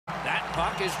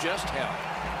puck is just held.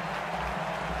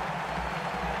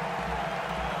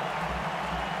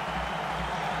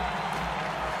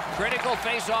 Critical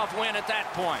face-off win at that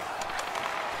point.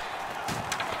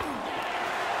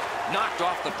 Knocked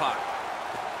off the puck.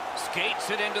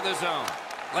 Skates it into the zone.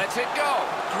 Lets it go.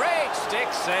 Great stick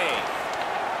save.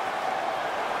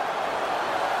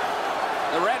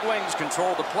 The Red Wings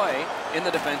control the play in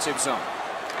the defensive zone.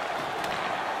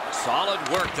 Solid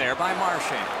work there by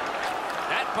Marchand.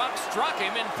 That puck struck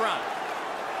him in front.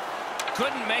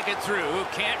 Couldn't make it through.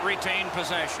 Can't retain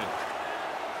possession.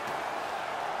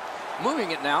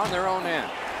 Moving it now in their own end.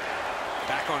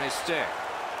 Back on his stick.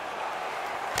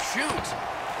 Shoots.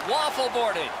 Waffle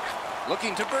boarded.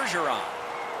 Looking to Bergeron.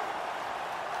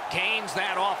 Gains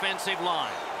that offensive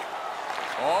line.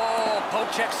 Oh,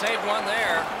 poke check saved one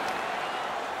there.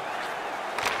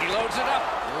 He loads it up.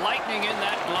 Lightning in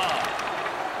that glove.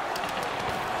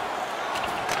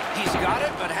 He's got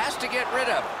it, but has to get rid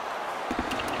of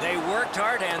it. They worked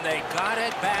hard, and they got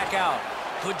it back out.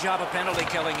 Good job of penalty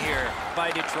killing here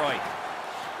by Detroit.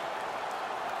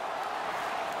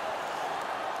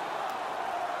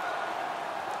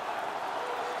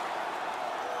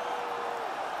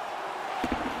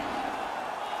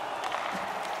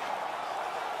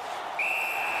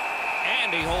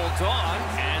 And he holds on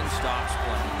and stops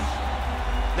play.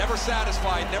 Never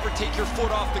satisfied. Never take your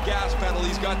foot off the gas pedal.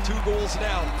 He's got 2 goals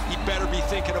now. He'd better be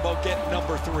thinking about getting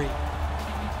number 3.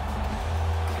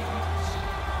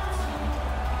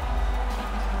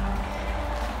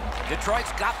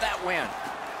 Detroit's got that win.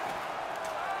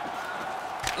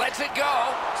 Lets it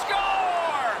go.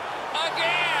 Score!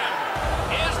 Again!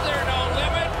 Is there no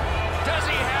limit? Does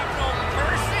he have no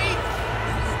mercy?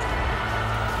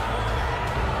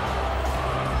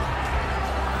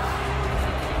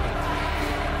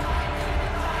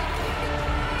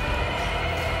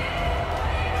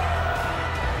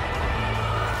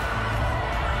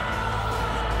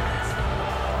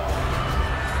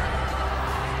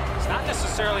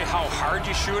 Necessarily how hard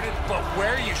you shoot it, but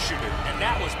where you shoot it, and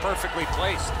that was perfectly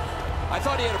placed. I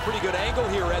thought he had a pretty good angle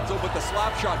here, Edzo, but the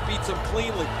slap shot beats him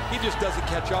cleanly. He just doesn't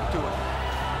catch up to it.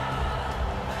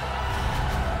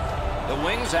 The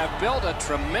Wings have built a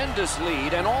tremendous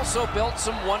lead and also built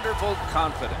some wonderful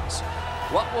confidence.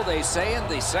 What will they say in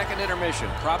the second intermission?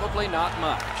 Probably not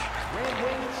much. Red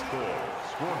Wings score.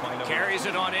 Scored by number Carries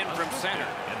it on in from center.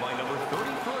 and by number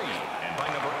 33 and by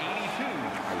number 82.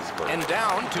 Iceberg. And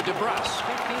down to DeBrusk.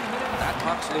 That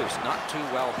puck's loose, not too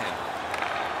well handled.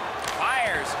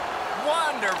 Fires.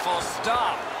 Wonderful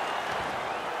stop.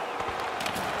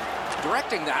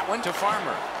 Directing that one to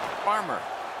Farmer. Farmer.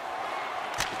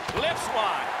 Lips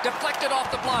wide. Deflected off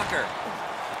the blocker.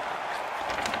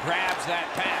 Grabs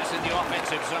that pass in the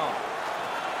offensive zone.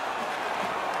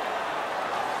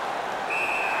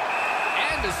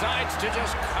 And decides to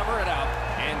just cover it up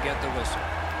and get the whistle.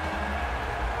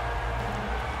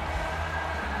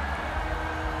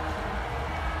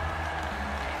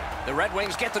 The Red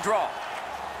Wings get the draw.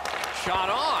 Shot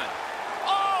on.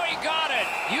 Oh, he got it.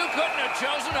 You couldn't have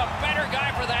chosen a better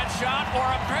guy for that shot, or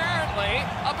apparently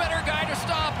a better guy to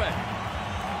stop it.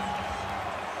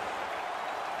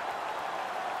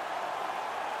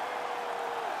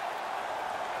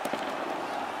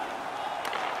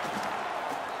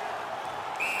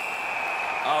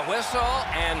 A whistle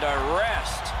and a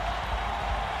rest.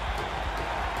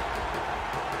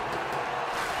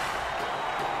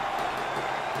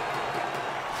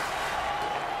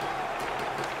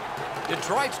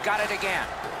 Detroit's got it again.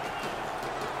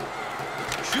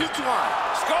 Shoots one.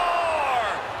 Score!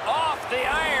 Off the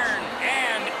iron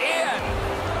and in.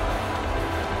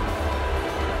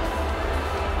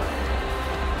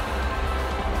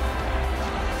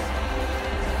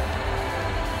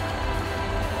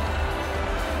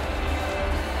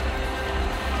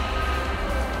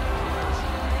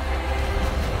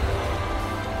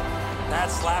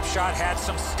 That slap shot had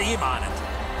some steam on it.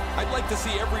 I'd like to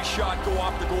see every shot go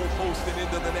off the goal post and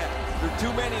into the net. There are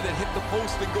too many that hit the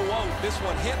post and go out. This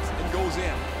one hits and goes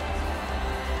in.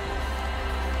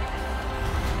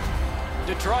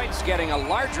 Detroit's getting a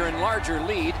larger and larger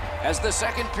lead as the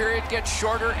second period gets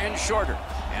shorter and shorter,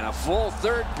 and a full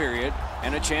third period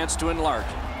and a chance to enlarge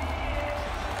it.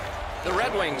 The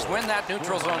Red Wings win that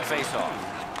neutral zone faceoff.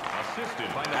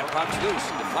 That puck's loose,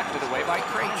 deflected away by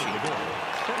Krejci.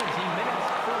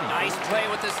 Nice play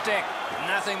with the stick.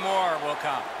 Nothing more will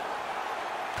come.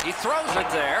 He throws it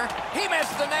there. He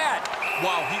missed the net.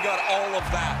 Wow, he got all of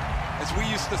that. As we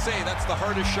used to say, that's the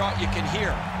hardest shot you can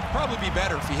hear. Probably be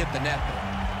better if he hit the net, though.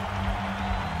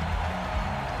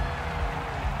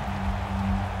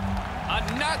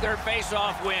 Another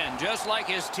face-off win. Just like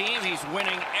his team, he's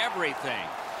winning everything.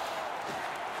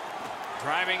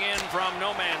 Driving in from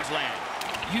no man's land.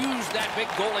 Use that big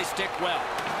goalie stick well.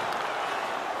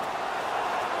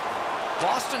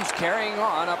 Boston's carrying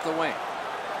on up the wing.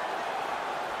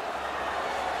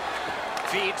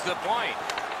 Feeds the point.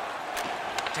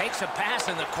 Takes a pass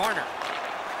in the corner.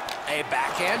 A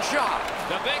backhand shot.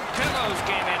 The big pillows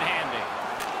came in handy.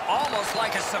 Almost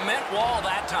like a cement wall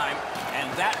that time. And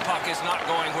that puck is not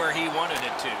going where he wanted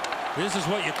it to. This is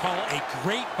what you call a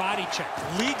great body check.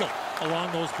 Legal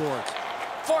along those boards.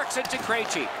 Forks it to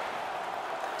Krejci.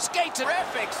 Skates a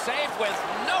terrific save with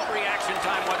no reaction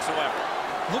time whatsoever.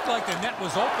 Looked like the net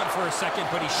was open for a second,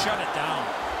 but he shut it down.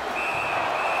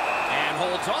 And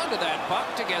holds on to that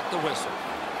puck to get the whistle.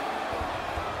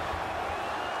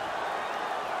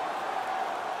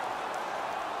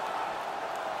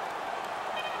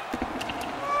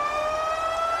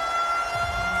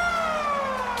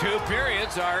 Two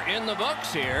periods are in the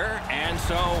books here, and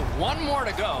so one more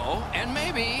to go, and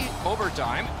maybe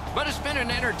overtime, but it's been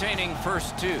an entertaining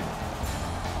first two.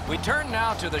 We turn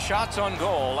now to the shots on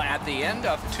goal at the end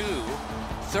of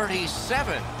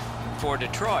 2:37 for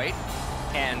Detroit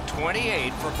and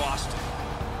 28 for Boston.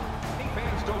 Hey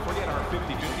fans, don't forget our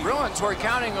 50-50. Bruins were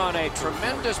counting on a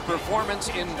tremendous performance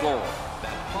in goal.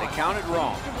 They counted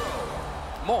wrong.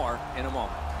 More in a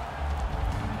moment.